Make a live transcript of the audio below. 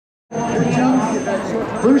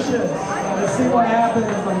teams. Lucius, let's see what happens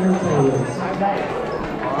on your tables.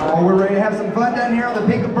 Oh, we're ready to have some fun down here on the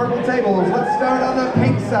pink and purple tables. Let's start on the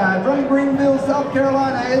pink side. From Greenville, South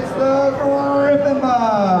Carolina, it's the Griffin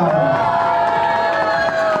Mob.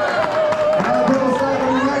 And on the purple side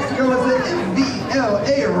from New Mexico is the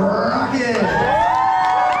MVLA Rocket.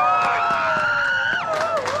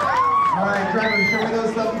 Alright, drivers, show me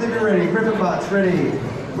those thumbs if you're ready. Griffin Bots, ready.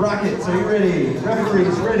 Rockets, are you ready?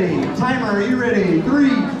 Referees, ready. Timer, are you ready? 3,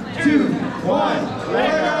 2, 1, let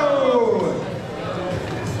go!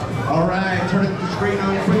 Alright, turn the screen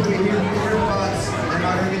on quickly here for the Griffin Bots. They're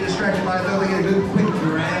not going to get distracted by it though. They get a good quick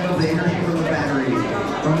grab of the energy from the battery,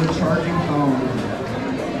 from the charging phone.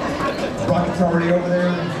 Rocket's already over there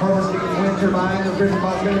harvesting the wind turbine. The Griffin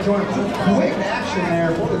Bots going to join quick action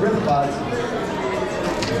there for the Griffin Bots.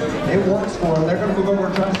 It works for them. They're going to move over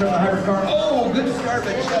and try to start the hybrid car. Oh, good start,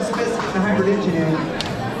 but just missed getting the hybrid engine in.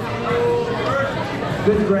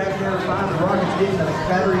 Good grab there, find the Rockets getting the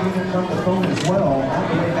battery unit from the phone as well. On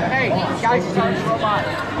the way back. Hey, guys, charge the robot.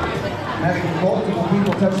 Having multiple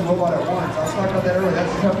people touch the robot at once. I was talking about that earlier.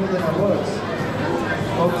 That's tougher than it looks.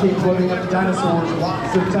 Both teams loading up the dinosaurs.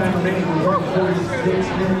 Lots of time remaining. We're running 46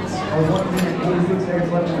 minutes, or 1 minute, 46 seconds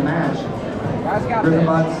left in the match. Griffin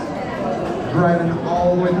Bots driving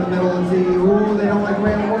all the way to the middle and see, ooh, they don't like the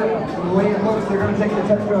way it works. The way it looks, they're going to take the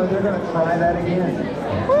touch go. They're going to try that again.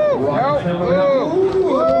 Ooh, oh no!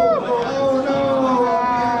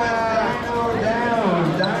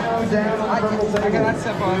 Down on the purple table. That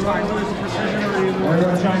step on time. We're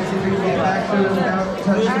going to try and see if we can get back to it without a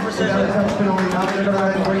touch penalty. Now they're going to try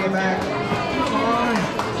and bring it back.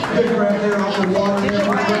 Good grab there off the water there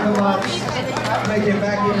for the Griffin Bots. Make it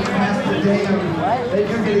back in past the dam. They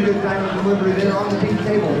do get a good time of delivery there on the pink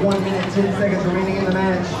table. 1 minute, 10 seconds remaining in the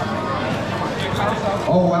match.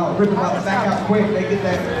 Oh wow, Griffin Bots back out quick. They get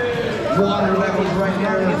that water that was right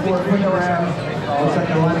there for a quick grab. Looks like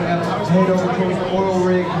they're lining up to head over towards the oil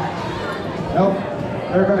rig. Nope,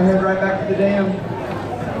 they're going to head right back to the dam.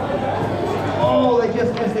 Oh, they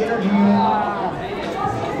just missed the energy unit.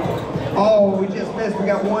 Oh, we just missed. We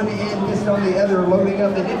got one end missed on the other, loading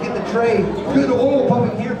up. They did get the tray. Good oil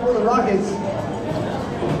pumping here for the Rockets.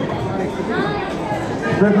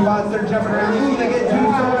 Griffin Bots, they're jumping around. Ooh, they get 2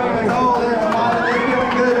 seconds. Oh, they're smiling. They're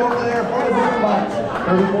feeling good over there for the Griffin Bots.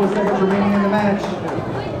 34 seconds remaining in the match.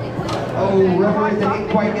 Oh, referees, they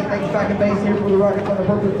didn't quite get things back in base here for the Rockets on the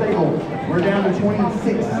purple table. We're down to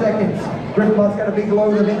 26 seconds. Griffin Bots got a big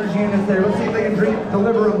load of energy units there. Let's see if they can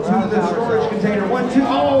deliver them to the storage container. 1, 2,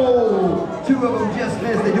 oh! 2 of them just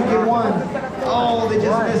missed. They do get 1. Oh, they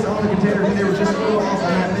just missed on the container. They were just a little off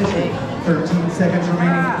on that mission. 13 seconds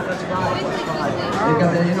remaining. They've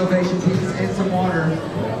got that innovation piece and some water.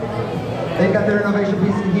 They've got their innovation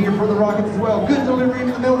piece here for the Rockets as well. Good delivery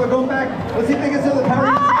into the middle. They're going back. Let's see if they can sell the power.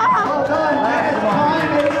 Well done. That is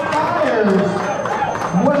time expires.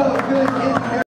 Well, good.